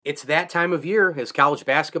It's that time of year as college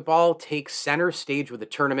basketball takes center stage with a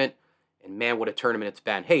tournament, and man, what a tournament it's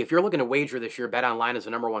been. Hey, if you're looking to wager this year, BetOnline is the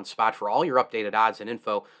number one spot for all your updated odds and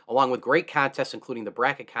info, along with great contests, including the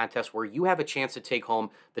bracket contest, where you have a chance to take home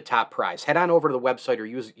the top prize. Head on over to the website or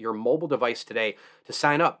use your mobile device today to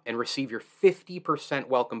sign up and receive your 50%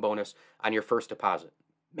 welcome bonus on your first deposit.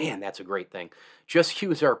 Man, that's a great thing. Just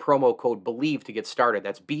use our promo code BELIEVE to get started.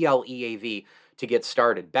 That's BLEAV to get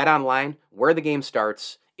started. BetOnline, where the game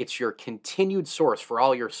starts. It's your continued source for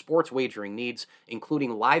all your sports wagering needs,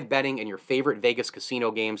 including live betting and your favorite Vegas casino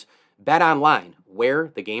games. BetOnline,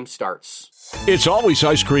 where the game starts. It's always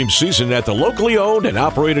ice cream season at the locally owned and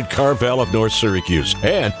operated Carvel of North Syracuse.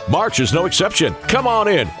 And March is no exception. Come on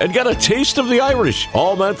in and get a taste of the Irish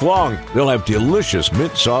all month long. They'll have delicious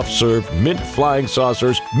mint soft serve, mint flying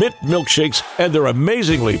saucers, mint milkshakes, and their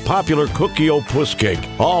amazingly popular Cookie O Puss Cake.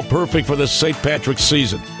 All perfect for the St. Patrick's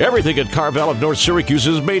season. Everything at Carvel of North Syracuse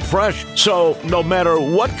is made fresh. So no matter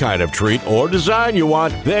what kind of treat or design you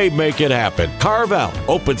want, they make it happen. Carvel,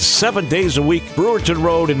 open 7 days a week, Brewerton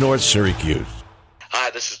Road in North Syracuse. Hi,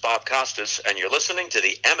 this is Bob Costas, and you're listening to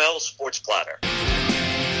the ML Sports Platter.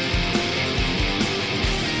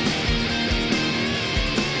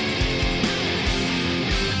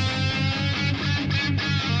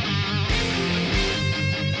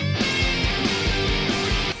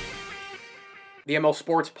 The ML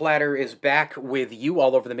Sports Platter is back with you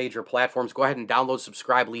all over the major platforms. Go ahead and download,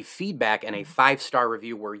 subscribe, leave feedback, and a 5-star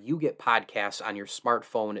review where you get podcasts on your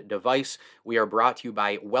smartphone device. We are brought to you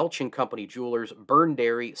by Welch & Company Jewelers, Byrne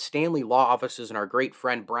Dairy, Stanley Law Offices, and our great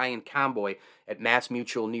friend Brian Comboy at Mass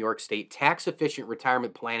Mutual New York State. Tax-efficient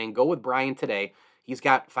retirement planning. Go with Brian today. He's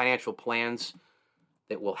got financial plans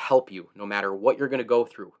that will help you no matter what you're going to go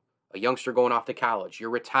through. A youngster going off to college, you're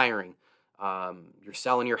retiring, you're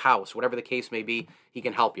selling your house, whatever the case may be, he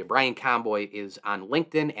can help you. Brian Comboy is on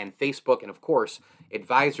LinkedIn and Facebook, and of course,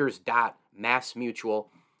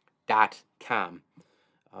 advisors.massmutual.com.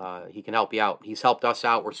 He can help you out. He's helped us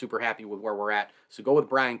out. We're super happy with where we're at. So go with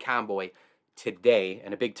Brian Comboy today.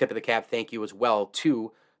 And a big tip of the cap thank you as well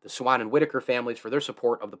to the Swan and Whitaker families for their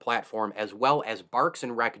support of the platform, as well as Barks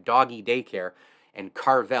and Rec Doggy Daycare and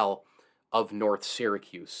Carvel of North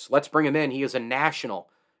Syracuse. Let's bring him in. He is a national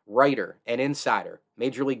writer and insider,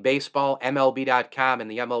 Major League Baseball, MLB.com,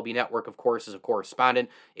 and the MLB Network, of course, is a correspondent.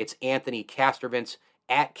 It's Anthony Castrovince,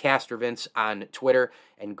 at Castrovince on Twitter,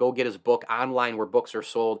 and go get his book online where books are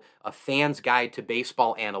sold, A Fan's Guide to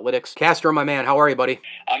Baseball Analytics. Castro, my man, how are you, buddy?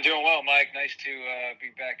 I'm doing well, Mike. Nice to be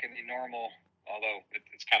back in the normal, although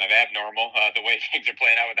it's kind of abnormal, the way things are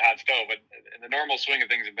playing out with the hot stove, but in the normal swing of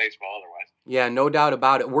things in baseball otherwise. Yeah, no doubt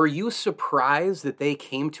about it. Were you surprised that they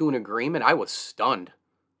came to an agreement? I was stunned.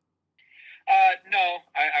 No,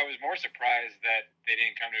 I was more surprised that they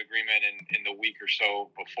didn't come to agreement in the week or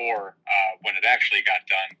so before when it actually got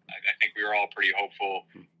done. I think we were all pretty hopeful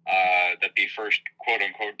that the first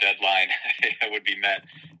quote-unquote deadline would be met,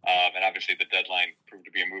 and obviously the deadline proved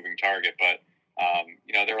to be a moving target. But,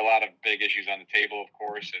 there were a lot of big issues on the table, of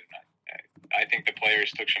course, and I think the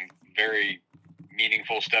players took some very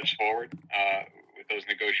meaningful steps forward with those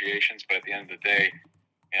negotiations, but at the end of the day,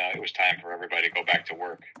 it was time for everybody to go back to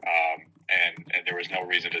work, and there was no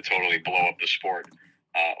reason to totally blow up the sport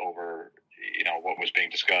over, what was being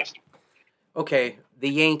discussed. Okay, the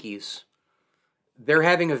Yankees, they're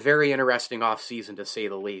having a very interesting offseason, to say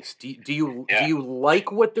the least. Do you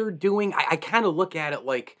like what they're doing? I kind of look at it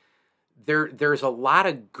like there's a lot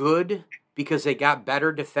of good because they got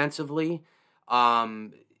better defensively. Up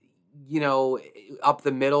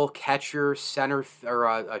the middle, catcher, center, or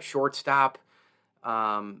a shortstop.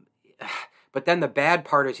 But then the bad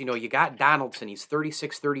part is, you got Donaldson. He's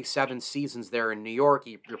 36, 37 seasons there in New York.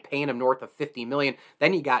 You're paying him north of $50 million.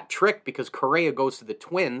 Then you got tricked because Correa goes to the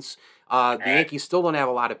Twins. The Yankees still don't have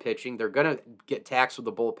a lot of pitching. They're going to get taxed with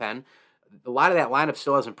the bullpen. A lot of that lineup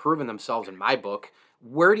still hasn't proven themselves in my book.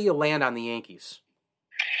 Where do you land on the Yankees?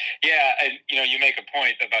 Yeah, and, you make a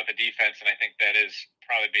point about the defense, and I think that is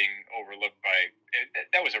probably being overlooked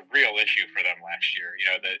that was a real issue for them last year,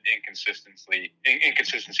 the inconsistency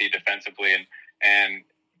defensively, and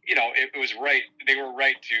it was right. They were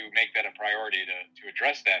right to make that a priority to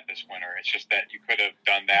address that this winter. It's just that you could have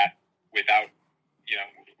done that without,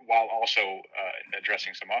 while also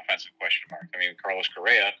addressing some offensive question marks. I mean, Carlos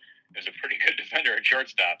Correa is a pretty good defender at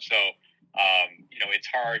shortstop, so it's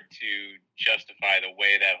hard to justify the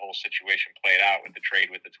way that whole situation played out with the trade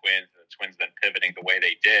with the Twins, and the Twins then pivoting the way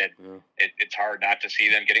they did. Mm. It's hard not to see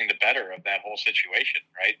them getting the better of that whole situation,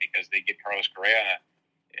 right? Because they get Carlos Correa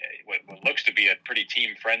what looks to be a pretty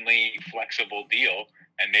team-friendly, flexible deal,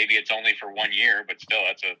 and maybe it's only for 1 year, but still,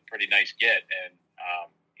 that's a pretty nice get. And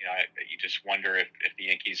just wonder if the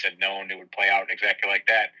Yankees had known it would play out exactly like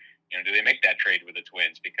that, do they make that trade with the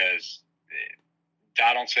Twins? Because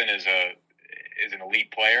Donaldson is an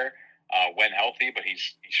elite player when healthy, but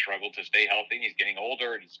he's struggled to stay healthy. He's getting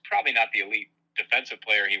older, and he's probably not the elite defensive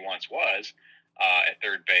player he once was at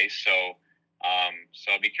third base. So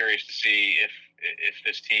I'll be curious to see if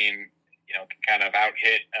this team, can kind of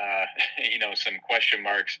out-hit, some question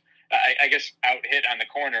marks. I guess out-hit on the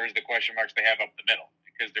corners, the question marks they have up the middle,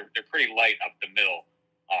 because they're pretty light up the middle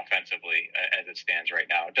offensively as it stands right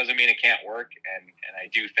now. It doesn't mean it can't work, and I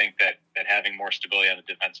do think that having more stability on the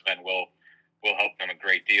defensive end will help them a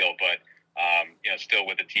great deal. But still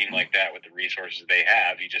with a team like that, with the resources they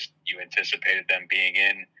have, you anticipated them being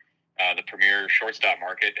in the premier shortstop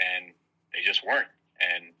market, and they just weren't.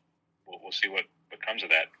 And we'll see what comes of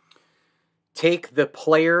that. Take the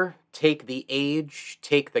player, take the age,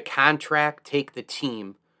 take the contract, take the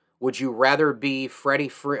team. Would you rather be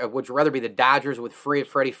would you rather be the Dodgers with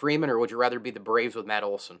Freddie Freeman, or would you rather be the Braves with Matt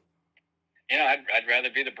Olson? I'd rather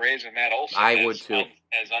be the Braves with Matt Olson. I would too.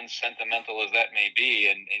 As unsentimental as that may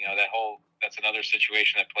be, and that's another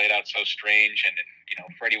situation that played out so strange. And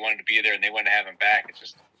Freddie wanted to be there, and they wanted to have him back.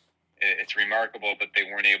 It's remarkable that they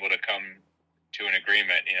weren't able to come to an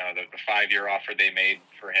agreement. The 5-year offer they made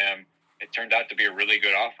for him, it turned out to be a really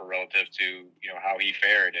good offer relative to how he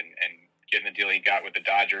fared, and getting the deal he got with the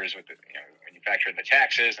Dodgers, with the when you factor in the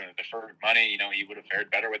taxes and the deferred money, he would have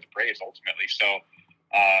fared better with the Braves ultimately. So,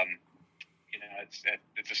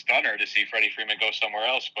 it's a stunner to see Freddie Freeman go somewhere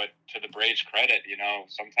else. But to the Braves' credit,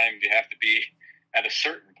 sometimes you have to be at a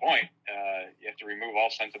certain point. You have to remove all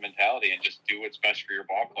sentimentality and just do what's best for your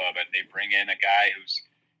ball club. And they bring in a guy who's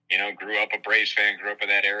grew up a Braves fan, grew up in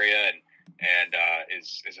that area, and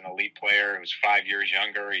is an elite player who's 5 years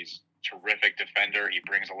younger. He's a terrific defender. He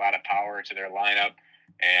brings a lot of power to their lineup,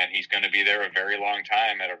 and he's going to be there a very long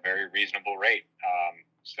time at a very reasonable rate.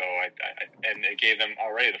 So and it gave them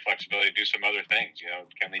already the flexibility to do some other things.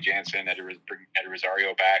 Kenley Jansen, Eddie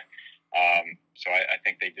Rosario back. So I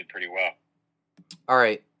think they did pretty well. All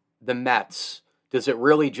right, the Mets. Does it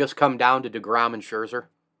really just come down to DeGrom and Scherzer?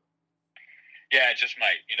 Yeah, it just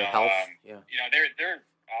might. The health? Their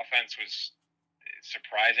offense was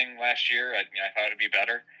surprising last year. I thought it'd be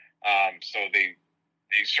better. So they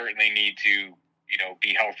certainly need to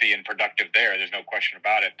be healthy and productive there. There's no question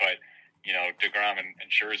about it. But DeGrom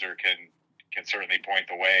and Scherzer can certainly point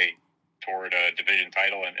the way toward a division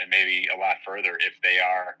title and maybe a lot further if they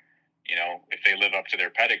are, if they live up to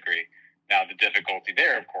their pedigree. Now the difficulty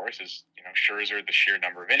there, of course, is Scherzer, the sheer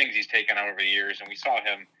number of innings he's taken out over the years, and we saw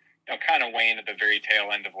him kind of wane at the very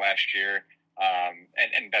tail end of last year.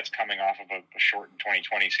 And that's coming off of a shortened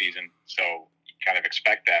 2020 season, so you kind of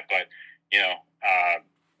expect that. But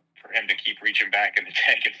for him to keep reaching back in the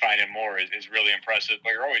tank and finding more is really impressive.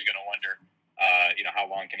 But you're always going to wonder, how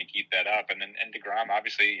long can he keep that up? And DeGrom,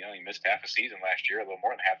 obviously, he missed half a season last year, a little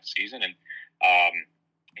more than half a season, and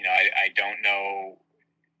I don't know,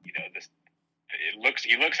 he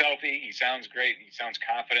looks healthy. He sounds great. He sounds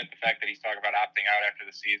confident. The fact that he's talking about opting out after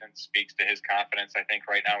the season speaks to his confidence, I think,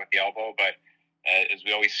 right now with the elbow. But as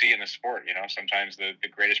we always see in the sport, sometimes the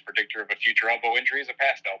greatest predictor of a future elbow injury is a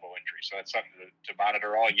past elbow injury. So that's something to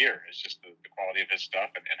monitor all year. It's just the quality of his stuff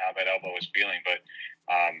and how that elbow is feeling. But,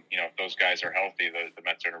 if those guys are healthy, the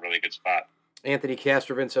Mets are in a really good spot. Anthony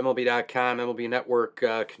Castrovince, MLB.com, MLB Network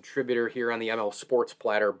contributor here on the ML Sports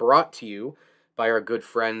Platter, brought to you by our good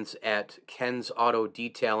friends at Ken's Auto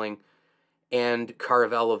Detailing and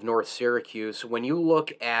Carvel of North Syracuse. When you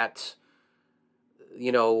look at,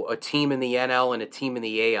 a team in the NL and a team in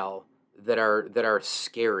the AL that are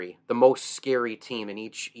scary, the most scary team in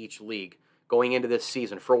each league going into this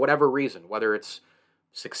season, for whatever reason, whether it's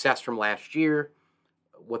success from last year,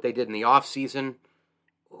 what they did in the offseason,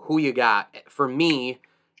 who you got? For me,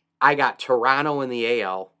 I got Toronto in the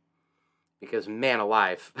AL because, man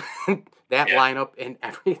alive, that lineup and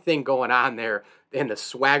everything going on there and the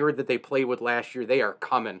swagger that they played with last year, they are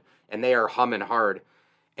coming and they are humming hard.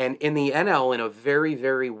 And in the NL, in a very,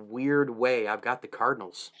 very weird way, I've got the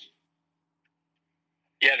Cardinals.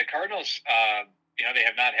 Yeah, the Cardinals, they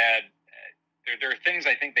have not had there are things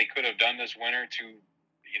I think they could have done this winter to,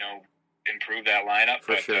 improve that lineup.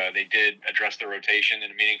 But they did address the rotation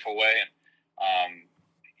in a meaningful way. And,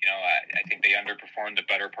 I think they underperformed the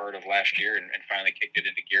better part of last year and finally kicked it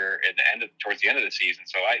into gear towards the end of the season.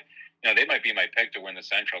 So they might be my pick to win the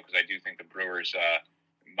Central because I do think the Brewers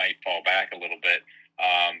might fall back a little bit.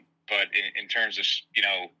 But in terms of,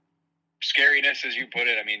 scariness, as you put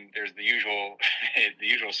it, I mean, there's the usual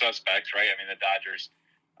suspects, right? I mean, the Dodgers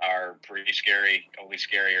are pretty scary, only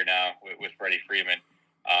scarier now with Freddie Freeman.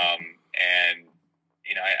 And,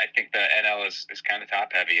 I think the NL is kind of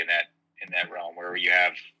top heavy in that realm where you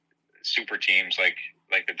have super teams like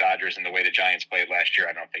the Dodgers and the way the Giants played last year.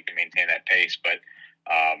 I don't think they maintain that pace, but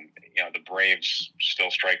the Braves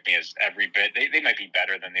still strike me as every bit. They might be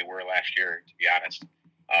better than they were last year, to be honest,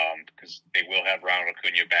 because they will have Ronald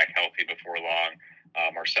Acuna back healthy before long.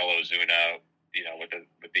 Marcell Ozuna,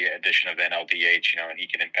 with the addition of NLDH, and he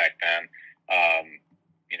can impact them.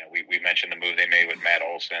 We mentioned the move they made with Matt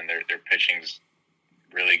Olson. Their pitching's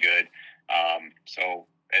really good. So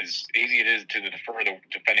as easy it is to defer the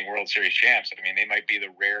defending World Series champs, I mean, they might be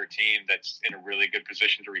the rare team that's in a really good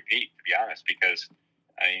position to repeat, to be honest, because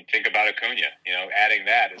think about Acuna, adding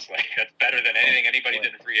that is that's better than anything anybody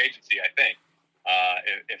did in free agency, I think,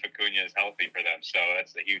 if Acuna is healthy for them. So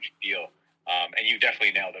that's a huge deal. And you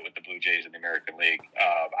definitely nailed it with the Blue Jays in the American League.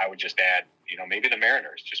 I would just add, maybe the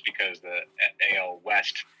Mariners, just because the AL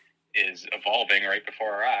West is evolving right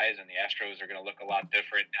before our eyes, and the Astros are going to look a lot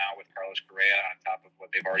different now with Carlos Correa on top of what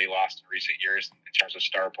they've already lost in recent years in terms of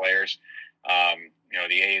star players.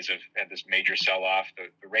 The A's have had this major sell-off.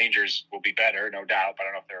 The Rangers will be better, no doubt, but I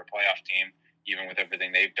don't know if they're a playoff team, even with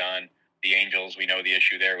everything they've done. The Angels, we know the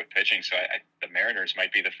issue there with pitching, so the Mariners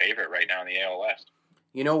might be the favorite right now in the AL West.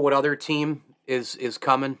 You know what other team is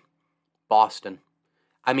coming? Boston.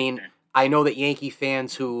 I mean, I know that Yankee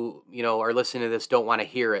fans who, are listening to this don't want to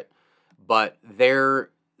hear it, but they're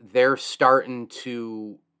starting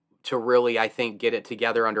to really, I think, get it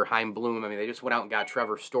together under Chaim Bloom. I mean, they just went out and got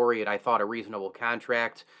Trevor Story at, I thought, a reasonable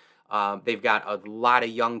contract. They've got a lot of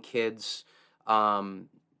young kids.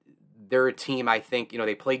 They're a team, I think,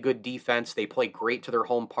 they play good defense. They play great to their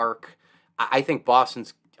home park. I think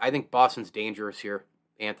Boston's dangerous here,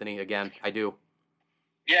 Anthony, again. I do.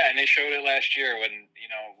 Yeah, and they showed it last year when,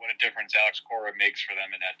 what a difference Alex Cora makes for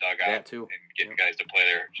them in that dugout. That too. And getting guys to play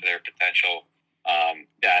to their potential.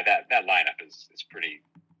 That lineup is pretty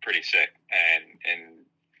sick. And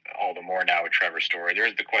all the more now with Trevor Story.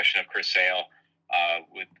 There's the question of Chris Sale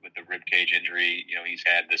with the ribcage injury, he's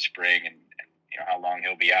had this spring and how long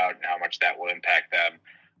he'll be out and how much that will impact them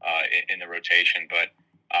in the rotation. But,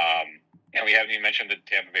 we haven't even mentioned the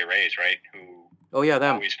Tampa Bay Rays, right, who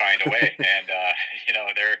them. always find a way. And,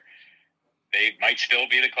 they might still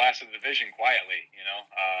be the class of the division quietly.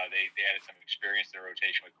 They added some experience to their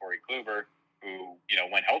rotation with Corey Kluber, who,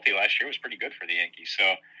 when healthy last year was pretty good for the Yankees. So,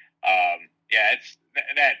 it's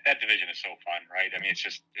that division is so fun, right? I mean,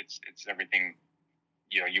 it's everything,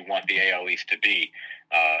 you want the AL East to be,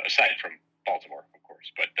 aside from Baltimore, of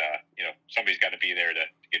course. But, somebody's got to be there to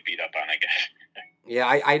get beat up on, I guess. Yeah,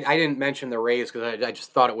 I didn't mention the Rays because I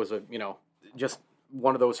just thought it was just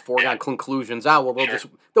one of those foregone conclusions. They'll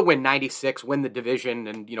win 96, win the division,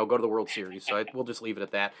 and go to the World Series. So we'll just leave it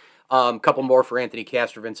at that. Couple more for Anthony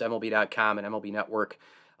Castrovince, MLB.com and MLB Network,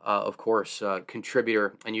 of course,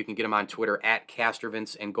 contributor, and you can get him on Twitter at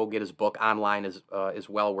Castrovince, and go get his book online as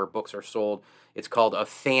well, where books are sold. It's called A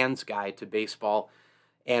Fan's Guide to Baseball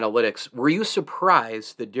Analytics. Were you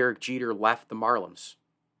surprised that Derek Jeter left the Marlins?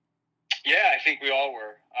 Yeah, I think we all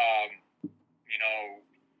were.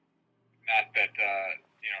 Not that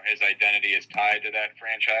his identity is tied to that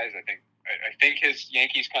franchise. I think his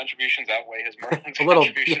Yankees contributions outweigh his Marlins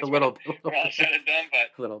contributions. A little. We're all said and done,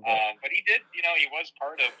 but but he did. He was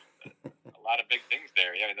part of a lot of big things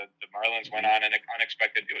there. Yeah, the Marlins went on an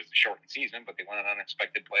unexpected. It was a shortened season, but they went on an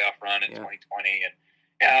unexpected playoff run in 2020, and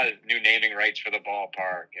new naming rights for the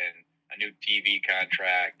ballpark, and a new TV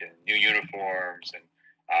contract, and new uniforms, and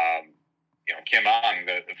Kim Ong,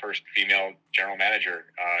 the first female general manager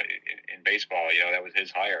in baseball, that was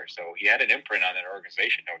his hire. So he had an imprint on that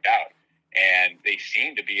organization, no doubt. And they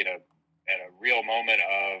seem to be at a real moment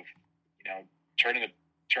of,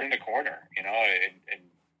 turning the corner, and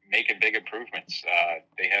making big improvements.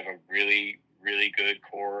 They have a really, really good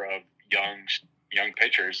core of young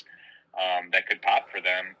pitchers that could pop for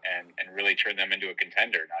them and really turn them into a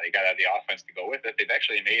contender. Now they got to have the offense to go with it. They've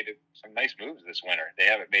actually made some nice moves this winter. They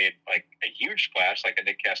haven't made like a huge splash like a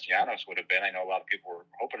Nick Castellanos would have been. I know a lot of people were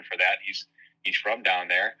hoping for that. He's from down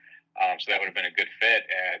there, so that would have been a good fit.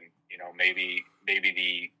 And maybe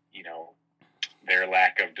the their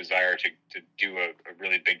lack of desire to do a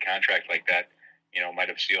really big contract like that, might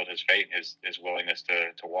have sealed his fate and his willingness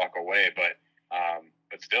to walk away. But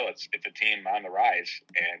still, it's a team on the rise,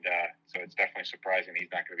 and so it's definitely surprising he's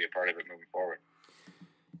not going to be a part of it moving forward.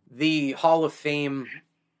 The Hall of Fame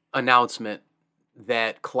announcement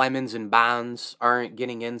that Clemens and Bonds aren't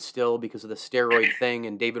getting in still because of the steroid thing,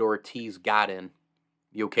 and David Ortiz got in.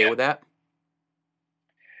 You okay with that?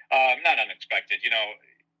 Not unexpected.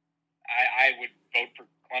 I would vote for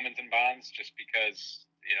Clemens and Bonds just because,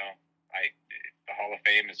 the Hall of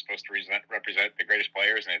Fame is supposed to represent the greatest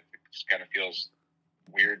players, and it just kind of feels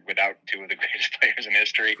weird without two of the greatest players in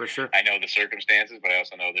history. For sure. I know the circumstances, but I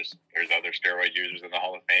also know there's other steroid users in the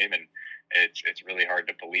Hall of Fame, and it's really hard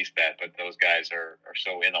to police that. But those guys are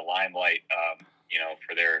so in the limelight,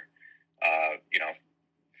 for their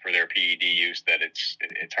for their PED use that it's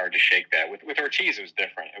hard to shake that. With Ortiz, it was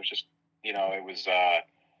different. It was just it was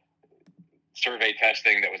survey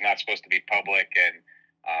testing that was not supposed to be public, and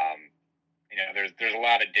there's a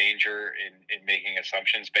lot of danger in making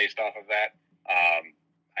assumptions based off of that.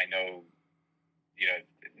 I know,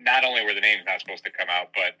 not only were the names not supposed to come out,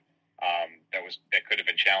 but that could have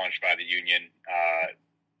been challenged by the union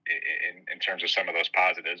in terms of some of those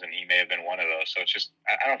positives, and he may have been one of those. So it's just,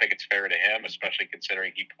 I don't think it's fair to him, especially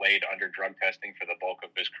considering he played under drug testing for the bulk of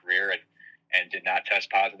his career and did not test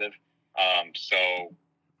positive. So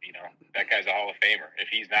that guy's a Hall of Famer. If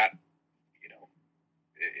he's not,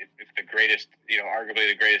 if the greatest, arguably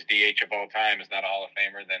the greatest DH of all time is not a Hall of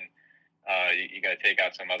Famer, then you got to take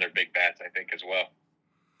out some other big bats, I think, as well.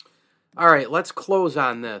 All right, let's close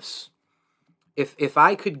on this. If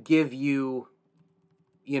I could give you,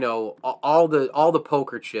 all the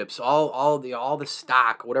poker chips, all the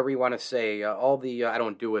stock, whatever you want to say, all the I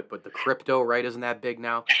don't do it, but the crypto, right? Isn't that big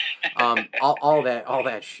now? all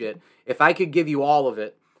that shit. If I could give you all of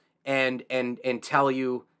it, and tell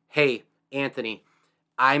you, hey, Anthony,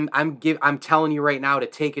 I'm telling you right now to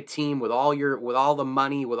take a team with all the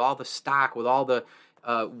money, with all the stock, with all the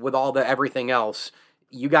everything else.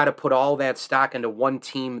 You got to put all that stock into one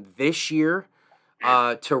team this year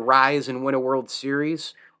to rise and win a World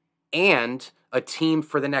Series, and a team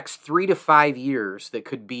for the next 3 to 5 years that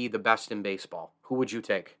could be the best in baseball. Who would you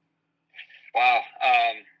take? Wow.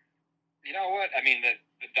 You know what? I mean,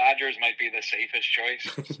 the Dodgers might be the safest choice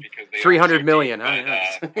just because they $300 million.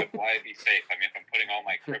 But why be safe? I mean, if I'm putting all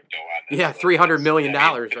my crypto on this, yeah, $300 million,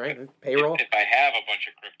 right? Payroll. If I have a bunch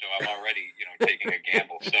of crypto, I'm already taking a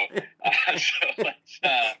gamble. So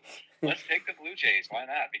let's take the Blue Jays. Why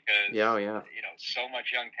not? Because so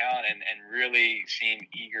much young talent and really seem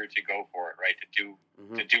eager to go for it, right? To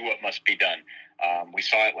do what must be done. We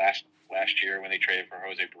saw it last year when they traded for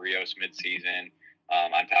Jose Barrios midseason.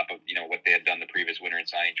 On top of what they had done the previous winter in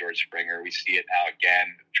signing George Springer, we see it now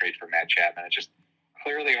again. Trade for Matt Chapman. It's just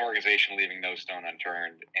clearly an organization leaving no stone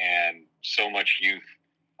unturned, and so much youth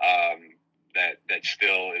that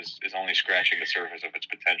still is only scratching the surface of its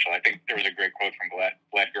potential. I think there was a great quote from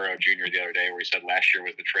Vlad Guerrero Jr. the other day where he said last year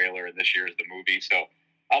was the trailer and this year is the movie. So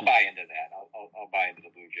I'll buy into that. I'll buy into the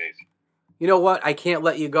Blue Jays. You know what? I can't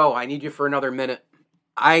let you go. I need you for another minute.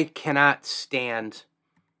 I cannot stand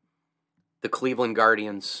the Cleveland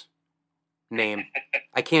Guardians name.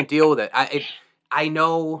 I can't deal with it. I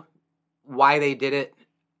know why they did it.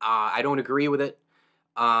 I don't agree with it.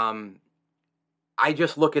 I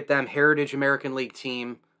just look at them, Heritage American League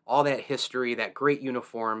team, all that history, that great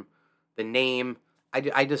uniform, the name.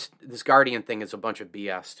 This Guardian thing is a bunch of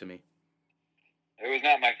BS to me. It was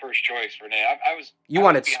not my first choice for name. You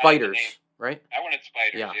wanted Spiders, right? I wanted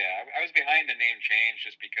Spiders, yeah. I was behind the name change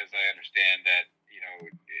just because I understand that,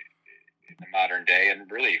 in the modern day, and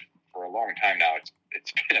really for a long time now,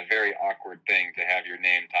 it's been a very awkward thing to have your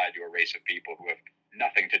name tied to a race of people who have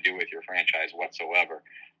nothing to do with your franchise whatsoever.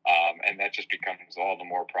 And that just becomes all the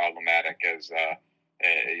more problematic as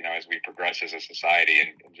we progress as a society,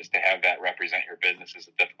 and just to have that represent your business is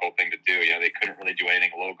a difficult thing to do. They couldn't really do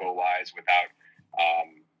anything logo-wise without,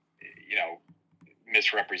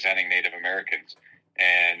 misrepresenting Native Americans,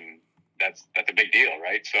 and that's a big deal,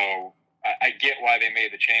 right? So I get why they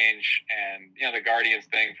made the change, and the Guardians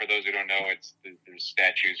thing. For those who don't know, there's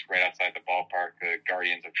statues right outside the ballpark, the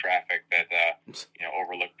Guardians of Traffic that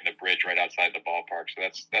overlooking the bridge right outside the ballpark. So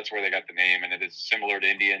that's where they got the name, and it is similar to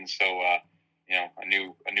Indians. So a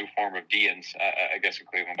new form of Deans, I guess, in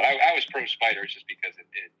Cleveland. But I was pro Spiders just because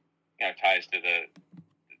it ties to the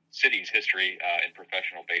city's history in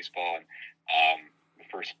professional baseball, and the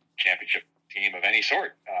first championship team of any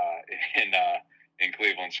sort in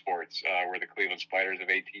Cleveland sports were the Cleveland Spiders of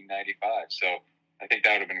 1895. So I think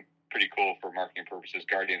that would have been pretty cool for marketing purposes.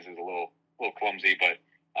 Guardians is a little clumsy, but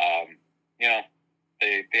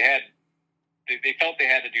they felt they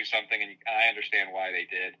had to do something, and I understand why they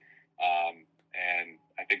did. And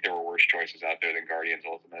I think there were worse choices out there than Guardians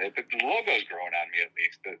ultimately. The logo's growing on me, at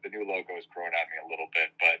least. The new logo is growing on me a little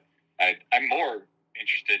bit, but I'm more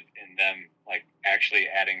interested in them actually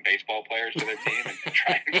adding baseball players to their team and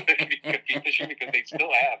trying to compete this year, because they still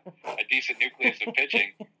have a decent nucleus of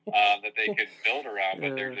pitching. that they could build around,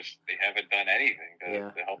 but they haven't done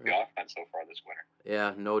anything to help the offense so far this winter.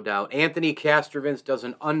 Yeah, no doubt. Anthony Castrovince does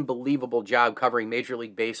an unbelievable job covering Major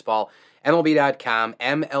League Baseball. MLB.com,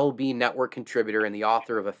 MLB Network contributor, and the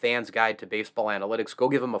author of A Fan's Guide to Baseball Analytics. Go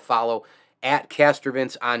give him a follow at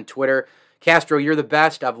Castrovince on Twitter. Castro, you're the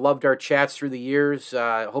best. I've loved our chats through the years.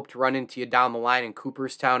 Hope to run into you down the line in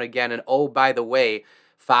Cooperstown again. And oh, by the way,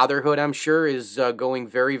 fatherhood, I'm sure, is going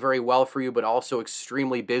very, very well for you, but also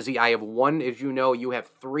extremely busy. I have one, as you know. You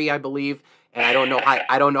have three, I believe, and I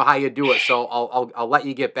don't know how you do it. So I'll let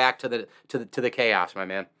you get back to the chaos, my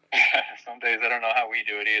man. Some days I don't know how we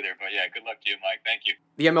do it either, but yeah, good luck to you, Mike. Thank you.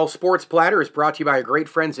 The ML Sports Platter is brought to you by our great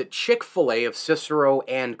friends at Chick-fil-A of Cicero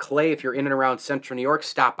and Clay. If you're in and around Central New York,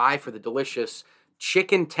 stop by for the delicious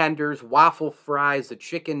chicken tenders, waffle fries, the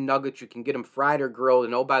chicken nuggets. You can get them fried or grilled.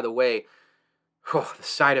 And oh, by the way, the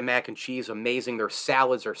side of mac and cheese, amazing. Their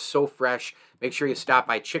salads are so fresh. Make sure you stop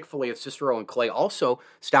by Chick-fil-A of Cicero and Clay. Also,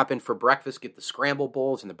 stop in for breakfast. Get the scramble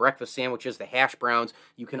bowls and the breakfast sandwiches, the hash browns.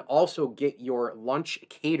 You can also get your lunch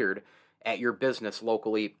catered at your business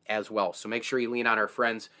locally as well. So make sure you lean on our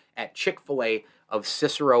friends at Chick-fil-A of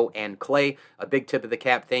Cicero and Clay. A big tip of the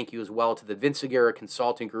cap thank you as well to the Vince Aguirre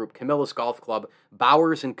Consulting Group, Camillus Golf Club,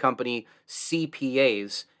 Bowers & Company,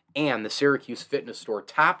 CPAs, and the Syracuse Fitness Store.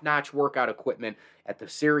 Top-notch workout equipment at the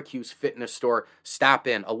Syracuse Fitness Store. Stop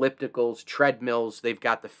in. Ellipticals, treadmills. They've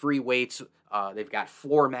got the free weights. They've got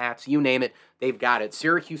floor mats. You name it, they've got it.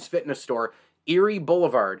 Syracuse Fitness Store, Erie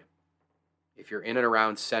Boulevard, if you're in and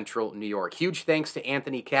around Central New York. Huge thanks to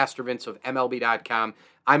Anthony Castrovince of MLB.com.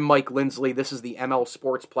 I'm Mike Lindsley. This is the ML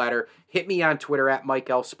Sports Platter. Hit me on Twitter at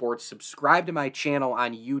Mike L Sports. Subscribe to my channel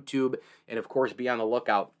on YouTube. And, of course, be on the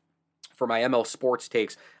lookout for my ML Sports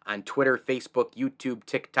takes on Twitter, Facebook, YouTube,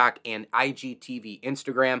 TikTok, and IGTV,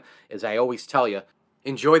 Instagram. As I always tell you,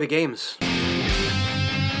 enjoy the games.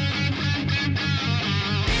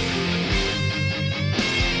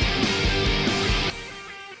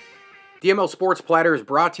 The ML Sports Platter is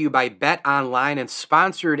brought to you by Bet Online and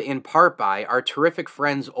sponsored in part by our terrific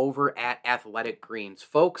friends over at Athletic Greens.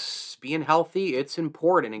 Folks, being healthy, it's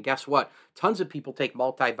important. And guess what? Tons of people take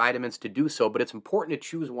multivitamins to do so, but it's important to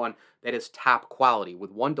choose one that is top quality.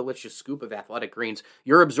 With one delicious scoop of Athletic Greens,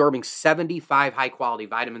 you're absorbing 75 high-quality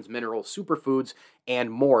vitamins, minerals, superfoods,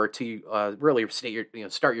 and more to really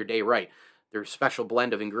start your day right. Their special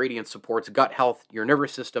blend of ingredients supports gut health, your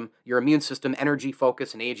nervous system, your immune system, energy,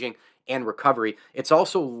 focus, and aging, and recovery. It's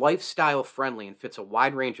also lifestyle friendly and fits a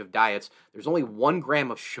wide range of diets. There's only 1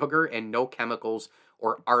 gram of sugar and no chemicals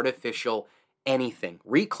or artificial anything.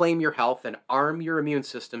 Reclaim your health and arm your immune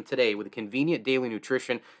system today with a convenient daily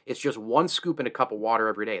nutrition. It's just 1 scoop in a cup of water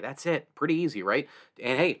every day. That's it. Pretty easy, right?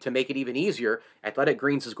 And hey, to make it even easier, Athletic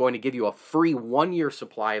Greens is going to give you a free 1-year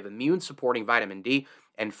supply of immune-supporting vitamin D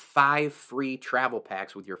and 5 free travel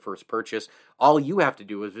packs with your first purchase. All you have to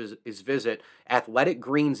do is visit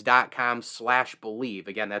athleticgreens.com/believe.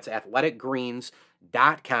 Again, that's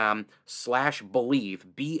athleticgreens.com/believe,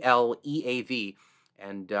 BLEAV,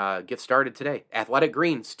 and get started today. Athletic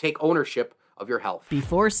Greens, take ownership of your health.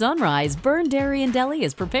 Before sunrise, Burn Dairy and Deli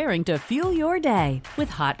is preparing to fuel your day with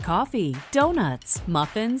hot coffee, donuts,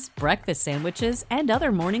 muffins, breakfast sandwiches, and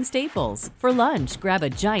other morning staples. For lunch, grab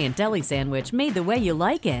a giant deli sandwich made the way you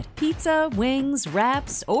like it. Pizza, wings,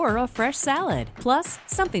 wraps, or a fresh salad. Plus,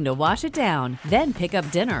 something to wash it down. Then pick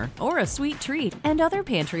up dinner or a sweet treat and other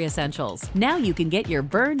pantry essentials. Now you can get your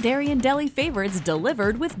Burn Dairy and Deli favorites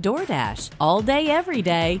delivered with DoorDash. All day, every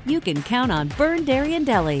day, you can count on Burn Dairy and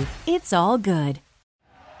Deli. It's all good.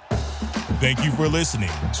 Thank you for listening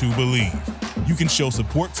to Believe. You can show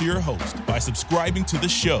support to your host by subscribing to the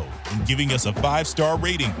show and giving us a 5-star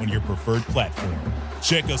rating on your preferred platform.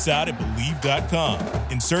 Check us out at Believe.com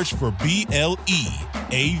and search for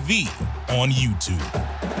BLEAV on YouTube.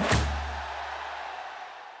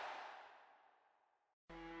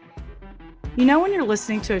 You know when you're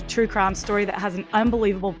listening to a true crime story that has an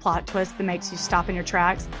unbelievable plot twist that makes you stop in your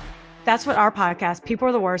tracks? That's what our podcast, People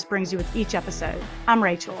Are the Worst, brings you with each episode. I'm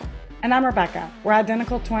Rachel. And I'm Rebecca. We're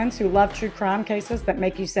identical twins who love true crime cases that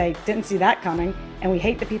make you say, didn't see that coming, and we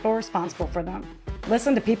hate the people responsible for them.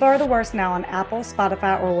 Listen to People Are the Worst now on Apple,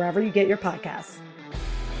 Spotify, or wherever you get your podcasts.